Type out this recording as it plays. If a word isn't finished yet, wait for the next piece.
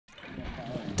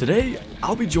Today,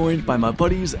 I'll be joined by my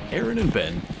buddies Aaron and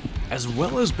Ben, as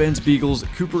well as Ben's Beagles,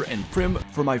 Cooper and Prim,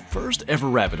 for my first ever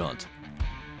rabbit hunt.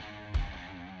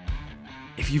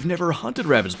 If you've never hunted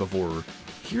rabbits before,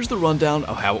 here's the rundown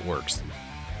of how it works.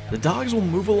 The dogs will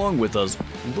move along with us,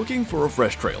 looking for a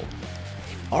fresh trail.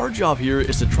 Our job here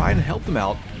is to try and help them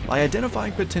out by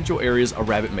identifying potential areas a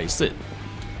rabbit may sit.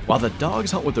 While the dogs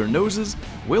hunt with their noses,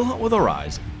 we'll hunt with our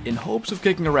eyes, in hopes of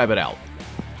kicking a rabbit out.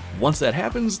 Once that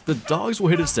happens, the dogs will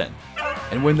hit its scent,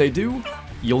 and when they do,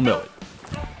 you'll know it.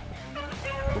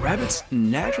 Rabbits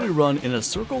naturally run in a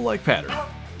circle-like pattern,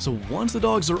 so once the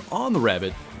dogs are on the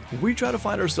rabbit, we try to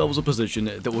find ourselves a position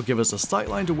that will give us a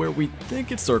sightline to where we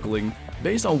think it's circling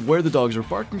based on where the dogs are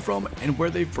barking from and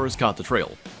where they first caught the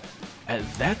trail. At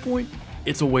that point,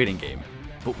 it's a waiting game,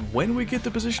 but when we get the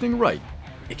positioning right,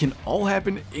 it can all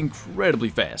happen incredibly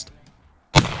fast.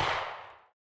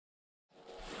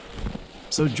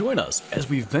 So join us as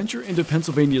we venture into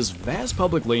Pennsylvania's vast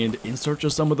public land in search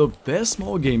of some of the best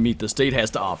small game meat the state has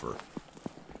to offer.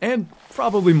 And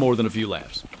probably more than a few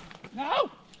laughs.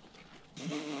 No!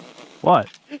 What?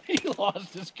 He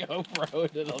lost his GoPro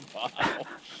into the bottle.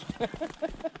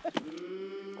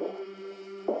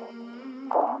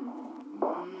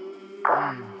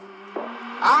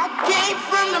 I came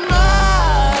from the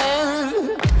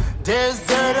mud. There's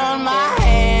dirt on my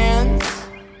hands.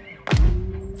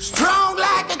 Strong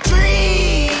like a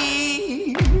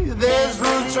tree. There's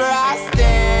roots where I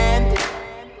stand.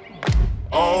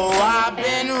 Oh, I've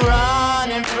been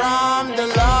running from the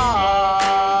law.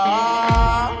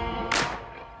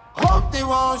 Hope they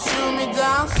won't shoot me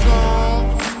down soon.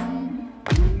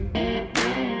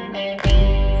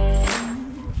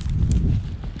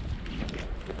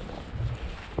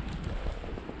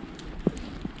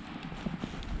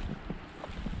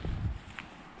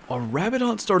 Our rabbit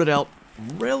hunt started out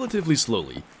relatively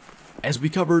slowly, as we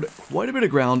covered quite a bit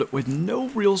of ground with no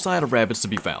real sign of rabbits to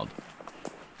be found.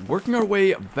 Working our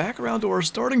way back around to our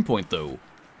starting point though,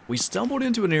 we stumbled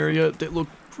into an area that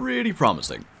looked pretty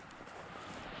promising.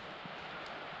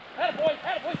 Attaboy,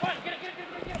 attaboy, fine, get it.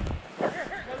 Here it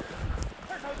goes.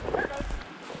 Here it goes.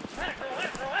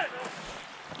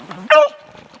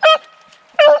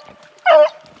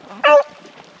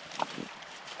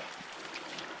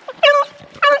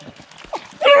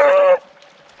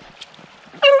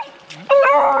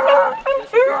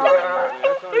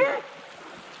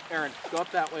 Aaron, go up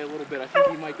that way a little bit. I think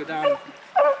he might go down,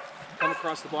 come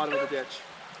across the bottom of the ditch.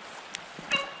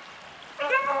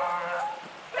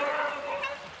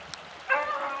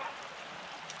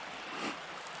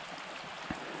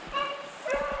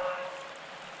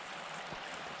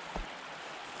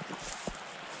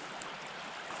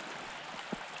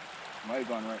 Might have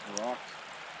gone right for rocks.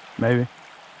 Maybe.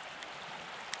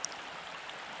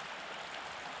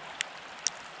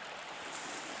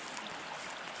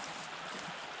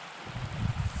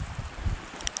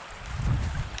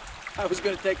 I was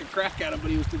going to take a crack at him, but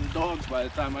he was to the dogs by the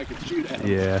time I could shoot at him.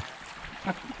 Yeah.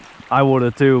 I would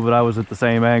have too, but I was at the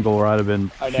same angle where I'd have been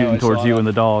shooting towards you and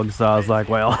the dogs, so I was like,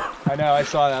 well. I know, I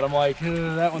saw that. I'm like,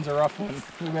 that one's a rough one.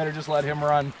 We better just let him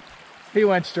run. He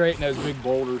went straight in those big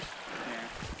boulders.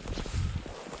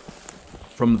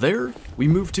 From there, we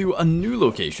moved to a new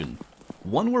location,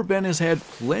 one where Ben has had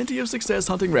plenty of success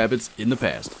hunting rabbits in the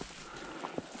past.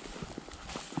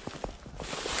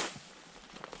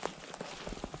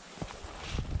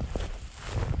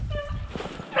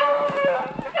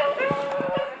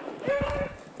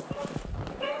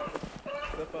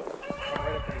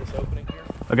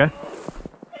 Okay.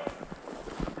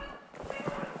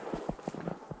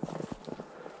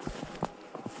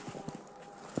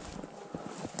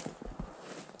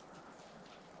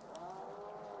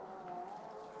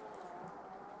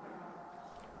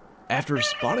 After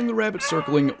spotting the rabbit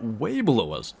circling way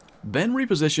below us, Ben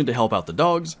repositioned to help out the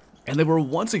dogs, and they were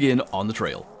once again on the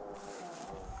trail.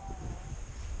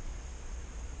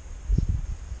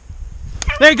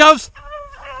 There he goes!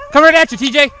 Coming right at you,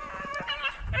 TJ!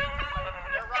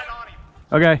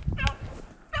 Okay.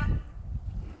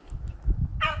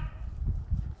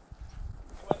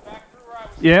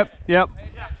 Yep.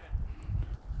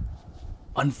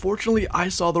 Unfortunately, I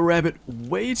saw the rabbit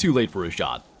way too late for a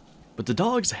shot, but the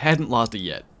dogs hadn't lost it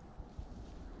yet.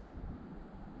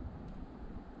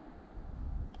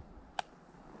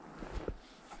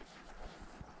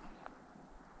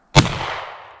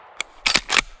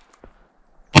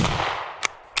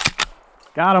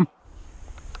 Got him.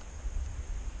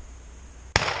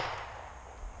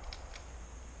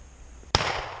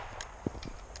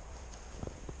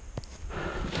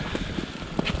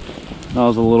 That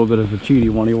was a little bit of a cheaty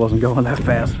one. He wasn't going that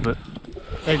fast, but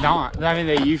They don't. I mean,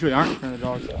 they usually aren't in front of the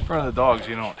dogs. In front of the dogs,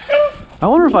 you don't. I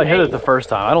wonder if I hit it the first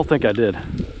time. I don't think I did.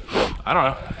 I don't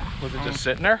know. Was it just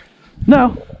sitting there?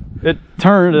 No. It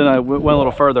turned and I went a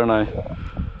little further and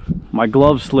my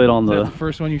glove slid on Is the... that the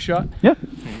first one you shot? Yeah.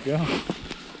 There you go.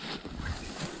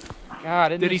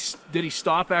 God, did he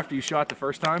stop after you shot the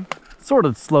first time? Sort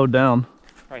of slowed down.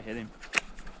 Probably hit him.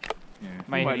 Yeah.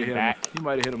 Might hit him back. He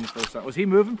might have hit him the first time. Was he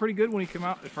moving pretty good when he came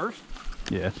out at first?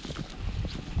 Yeah.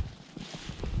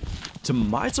 To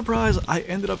my surprise, I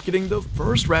ended up getting the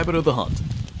first rabbit of the hunt.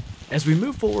 As we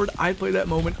move forward, I play that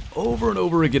moment over and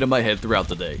over again in my head throughout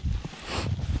the day.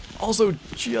 Also,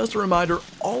 just a reminder,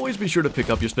 always be sure to pick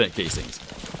up your spent casings.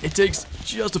 It takes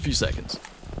just a few seconds.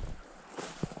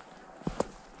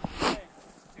 Two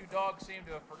dogs seem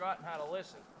to have forgotten how to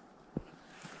listen.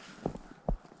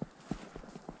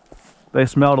 They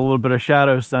smelled a little bit of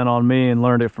shadow scent on me and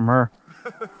learned it from her.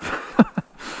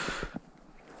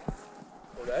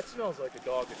 Well, that smells like a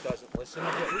dog that doesn't listen.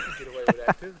 I bet we could get away with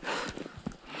that too.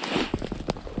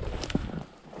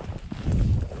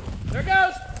 There it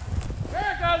goes!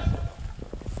 There it goes!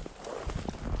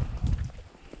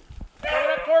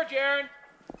 Coming up towards you, Aaron.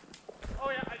 Oh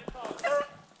yeah, I just saw it.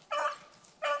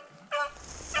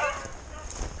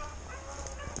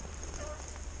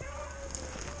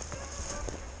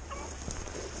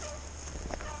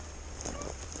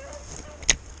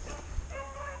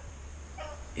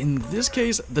 In this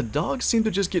case, the dogs seem to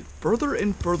just get further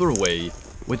and further away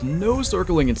with no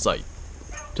circling in sight,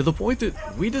 to the point that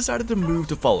we decided to move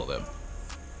to follow them.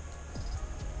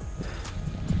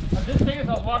 I was just thinking as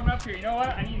I was walking up here, you know what?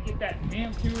 I need to get that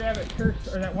damn 2 rabbit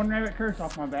curse, or that 1 rabbit curse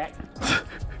off my back.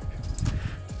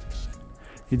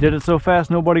 You did it so fast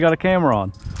nobody got a camera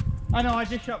on. I know, I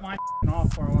just shut my off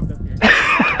before I walked up here.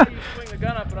 You swing the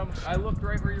gun up and I looked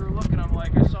right where you were looking. I'm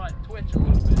like, I saw it twitch a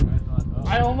little bit. And I thought,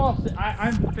 oh.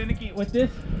 I'm finicky with this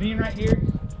being right here.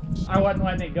 I wasn't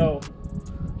letting it go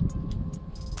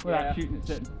without shooting it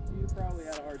sitting. You probably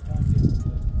had a hard time getting it.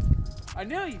 I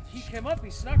knew he came up,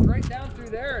 he snuck right down through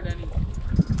there, and then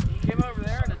he came over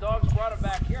there, and the dogs brought him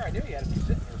back here. I knew he had to be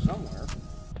sitting there somewhere.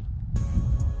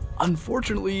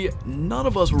 Unfortunately, none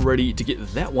of us were ready to get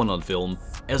that one on film,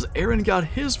 as Aaron got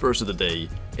his first of the day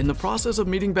in the process of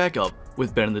meeting back up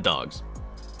with Ben and the dogs.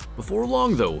 Before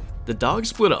long though, the dogs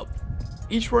split up,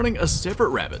 each running a separate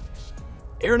rabbit.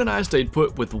 Aaron and I stayed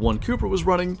put with the one Cooper was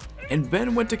running, and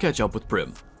Ben went to catch up with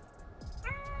Prim.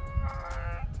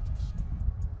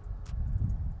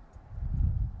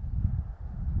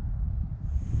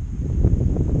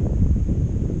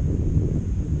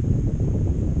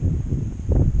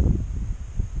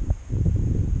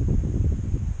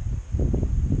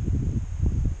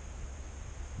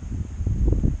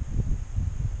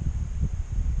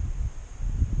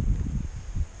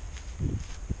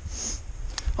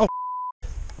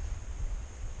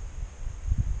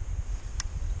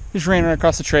 He just ran right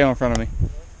across the trail in front of me.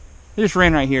 He just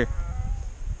ran right here.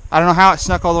 I don't know how it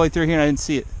snuck all the way through here and I didn't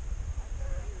see it.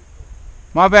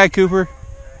 My bad, Cooper.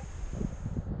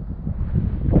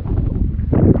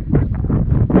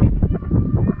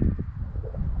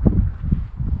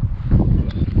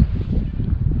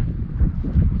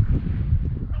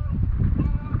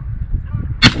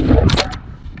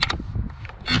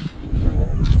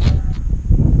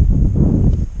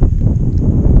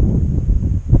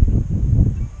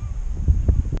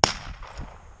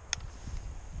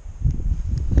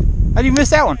 How did you miss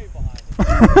that one?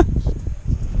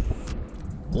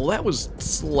 Well, that was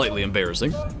slightly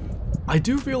embarrassing. I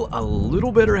do feel a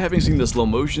little better having seen the slow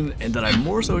motion and that I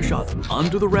more so shot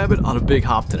under the rabbit on a big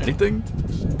hop than anything,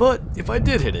 but if I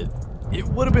did hit it, it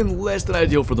would have been less than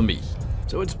ideal for the meat,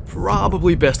 so it's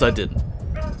probably best I didn't.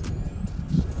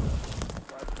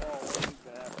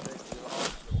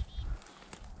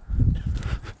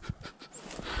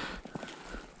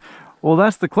 Well,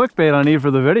 that's the clickbait I need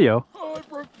for the video. Oh, I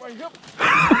broke my hip.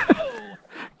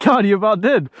 God, you about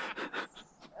did.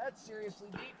 That's seriously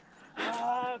deep.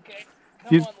 Okay,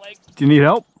 Do come on, Lake. you need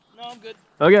help? No, I'm good.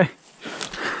 Okay.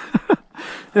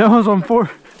 That was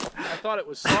unfortunate. I thought it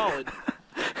was solid.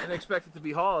 I didn't expect it to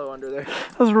be hollow under there.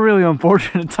 That was really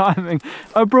unfortunate timing.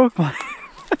 I broke my...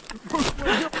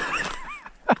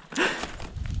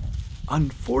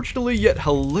 Unfortunately, yet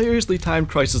hilariously timed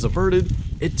crisis averted,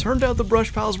 it turned out the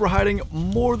brush piles were hiding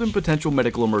more than potential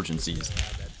medical emergencies.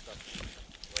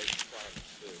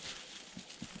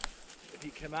 If he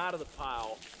came out of the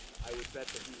pile, I would bet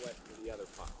that he went to the other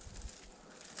pile.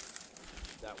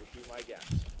 That would be my guess.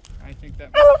 I think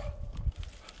that. I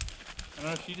don't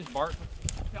know if she just barked.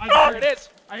 There it is!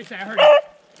 I heard it.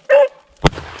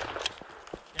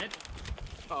 Dead?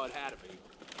 Oh, it had to be.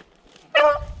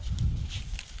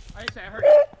 I say I heard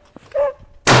it.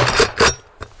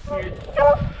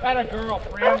 That a girl,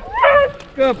 friend.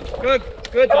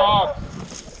 Good dog.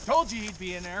 Told you he'd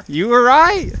be in there. You were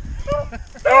right.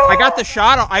 I got the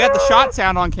shot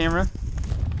sound on camera.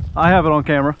 I have it on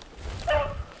camera.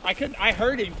 I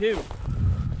heard him too.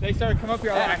 They started coming up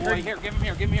here. I heard him. Here, give him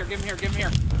here.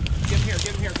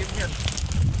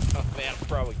 Oh man, I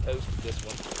probably toasted this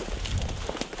one.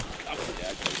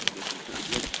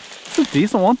 It's a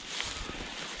decent one.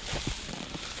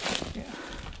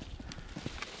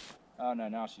 Oh no,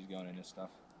 now she's going in this stuff.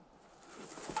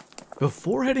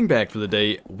 Before heading back for the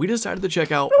day, we decided to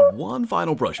check out one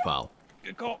final brush pile.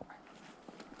 Good call.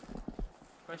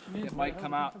 Question is, it might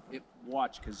come out.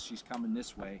 Watch, because she's coming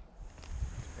this way.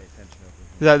 Pay attention over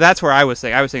here. That's where I was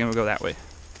thinking. I was thinking we'll go that way.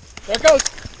 There it goes.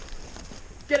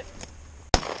 Get it.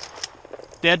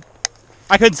 Dead.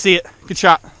 I couldn't see it. Good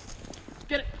shot.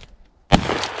 Get it.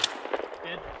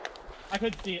 Dead. I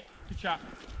couldn't see it. Good shot.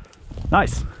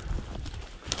 Nice. She's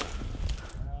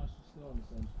still in the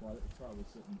same spot. It's probably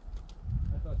sitting.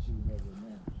 I thought she was over in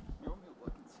there. You want me to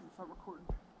look and see if I'm recording?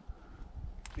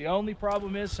 The only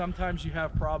problem is sometimes you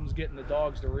have problems getting the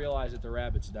dogs to realize that the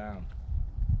rabbit's down.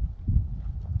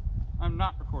 I'm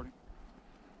not recording.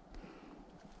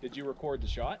 Did you record the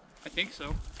shot? I think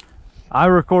so. I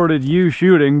recorded you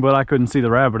shooting, but I couldn't see the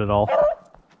rabbit at all.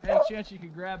 Hey, chance you can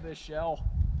grab this shell.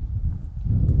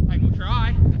 I can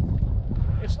try.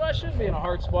 Shouldn't be in a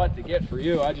hard spot to get for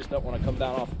you. I just don't want to come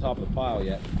down off the top of the pile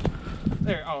yet.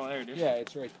 There, oh, there it is. Yeah,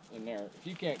 it's right in there. If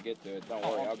you can't get to it, don't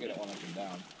worry. I'll get it when I come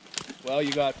down. Well,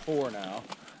 you got 4 now.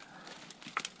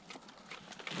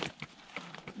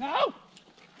 No!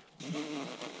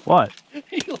 What?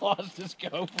 He lost his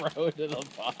GoPro into the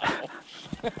pile.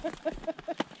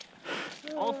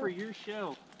 All for your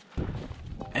show.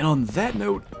 And on that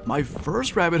note, my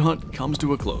first rabbit hunt comes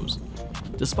to a close.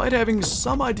 Despite having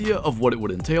some idea of what it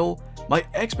would entail, my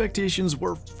expectations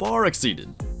were far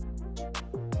exceeded.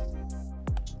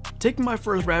 Taking my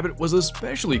first rabbit was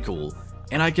especially cool,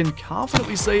 and I can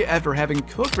confidently say after having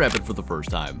cooked rabbit for the first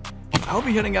time, I'll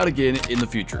be heading out again in the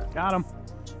future. Got him.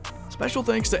 Special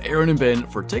thanks to Aaron and Ben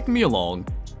for taking me along,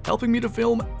 helping me to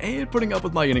film, and putting up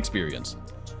with my inexperience.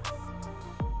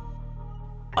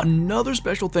 Another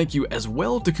special thank you as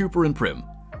well to Cooper and Prim.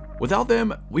 Without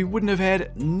them, we wouldn't have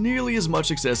had nearly as much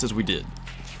success as we did.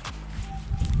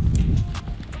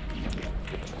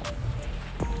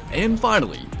 And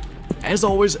finally, as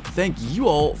always, thank you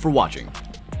all for watching,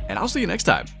 and I'll see you next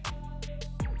time.